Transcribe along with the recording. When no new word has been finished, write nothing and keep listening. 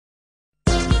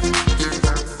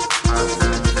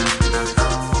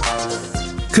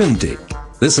Kündig.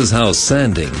 This is how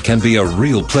sanding can be a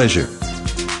real pleasure.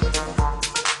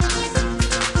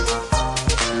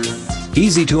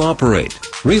 Easy to operate,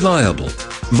 reliable,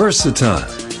 versatile.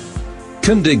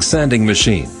 Kündig sanding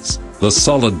machines, the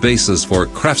solid basis for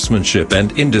craftsmanship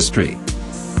and industry.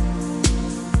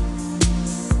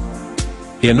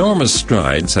 Enormous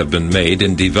strides have been made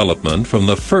in development from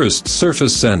the first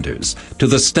surface sanders to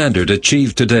the standard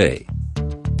achieved today.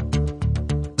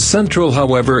 Central,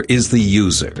 however, is the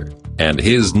user and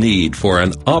his need for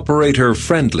an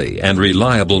operator-friendly and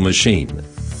reliable machine.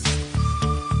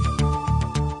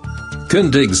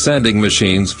 Kündig sanding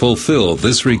machines fulfill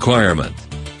this requirement.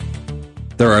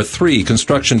 There are three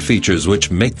construction features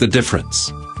which make the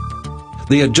difference: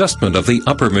 the adjustment of the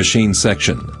upper machine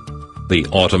section, the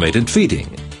automated feeding,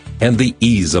 and the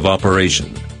ease of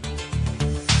operation.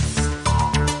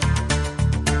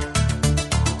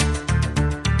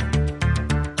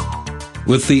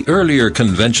 With the earlier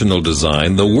conventional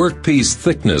design, the workpiece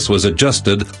thickness was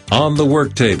adjusted on the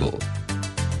work table.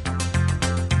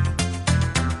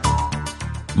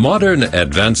 Modern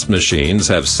advanced machines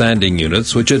have sanding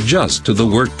units which adjust to the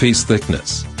workpiece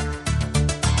thickness.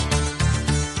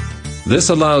 This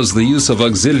allows the use of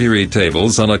auxiliary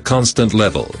tables on a constant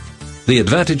level. The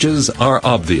advantages are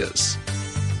obvious.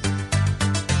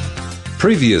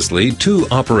 Previously, two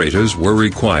operators were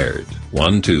required,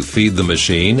 one to feed the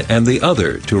machine and the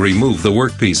other to remove the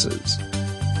workpieces.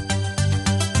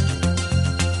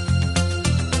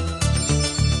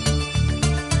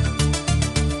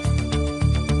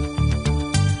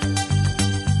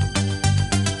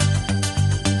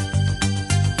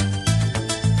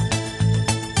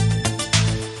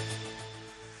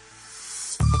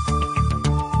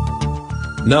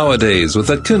 Nowadays, with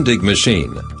a Kündig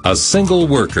machine, a single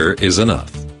worker is enough.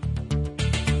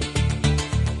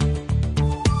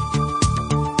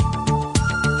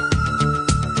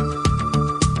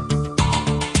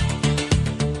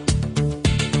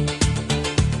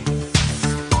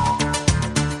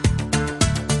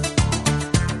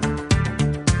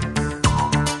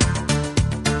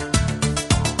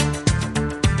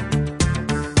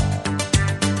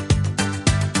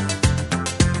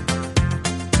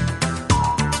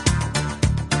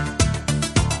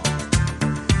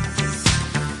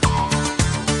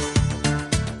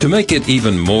 To make it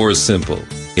even more simple,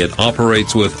 it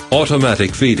operates with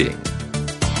automatic feeding.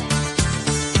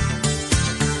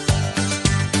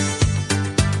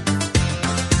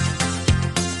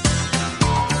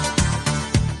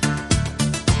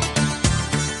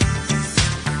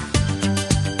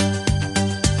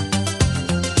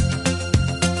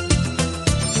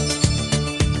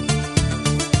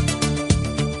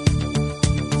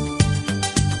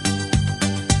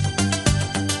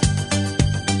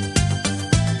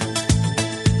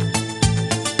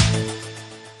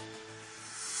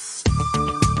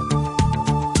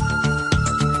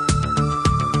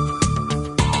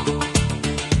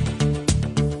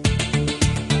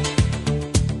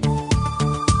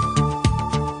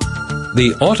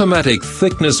 The automatic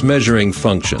thickness measuring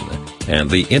function and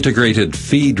the integrated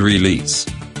feed release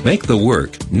make the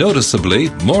work noticeably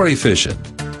more efficient.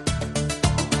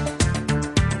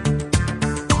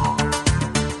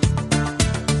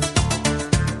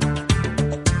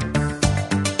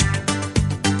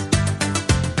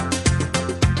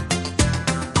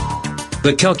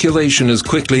 The calculation is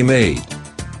quickly made.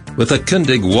 With a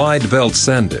Kündig wide belt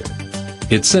sander,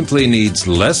 it simply needs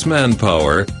less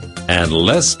manpower and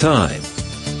less time.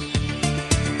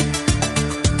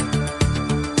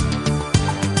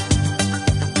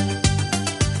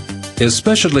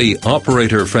 Especially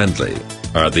operator-friendly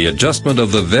are the adjustment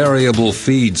of the variable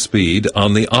feed speed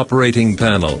on the operating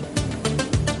panel.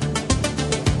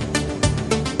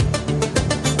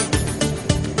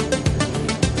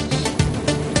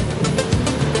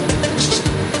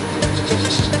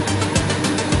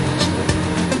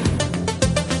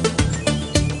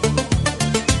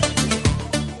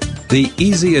 The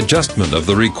easy adjustment of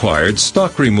the required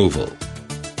stock removal.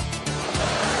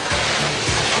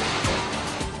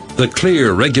 The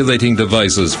clear regulating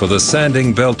devices for the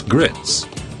sanding belt grits.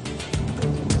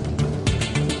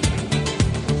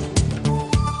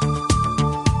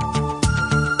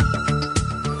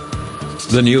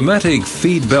 The pneumatic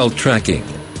feed belt tracking,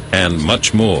 and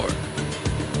much more.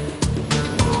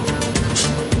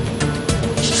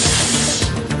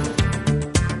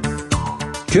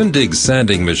 Kündig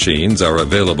sanding machines are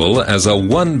available as a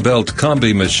one-belt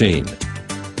combi machine,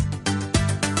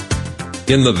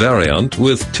 in the variant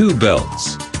with 2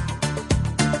 belts,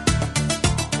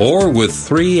 or with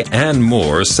 3 and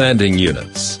more sanding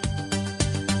units.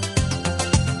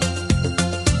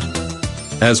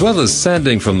 As well as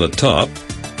sanding from the top,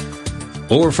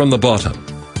 or from the bottom.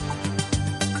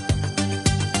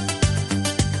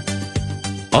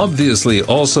 Obviously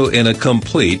also in a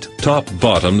complete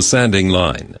top-bottom sanding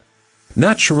line.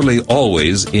 Naturally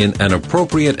always in an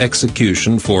appropriate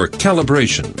execution for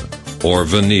calibration, or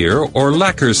veneer or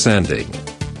lacquer sanding.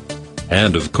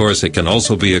 And of course it can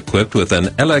also be equipped with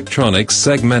an electronic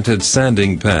segmented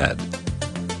sanding pad,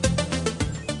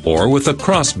 or with a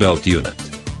cross-belt unit.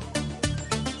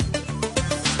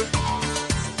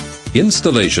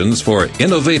 Installations for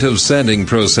innovative sanding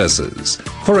processes,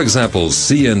 for example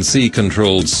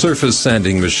CNC-controlled surface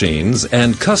sanding machines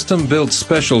and custom-built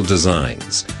special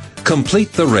designs,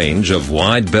 complete the range of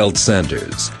wide belt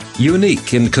sanders,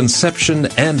 unique in conception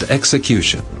and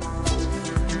execution.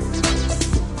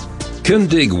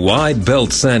 Kündig wide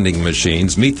belt sanding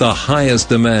machines meet the highest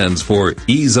demands for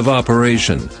ease of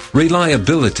operation,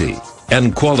 reliability,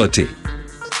 and quality.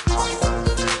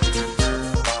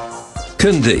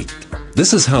 Kündig,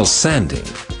 this is how sanding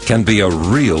can be a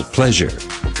real pleasure.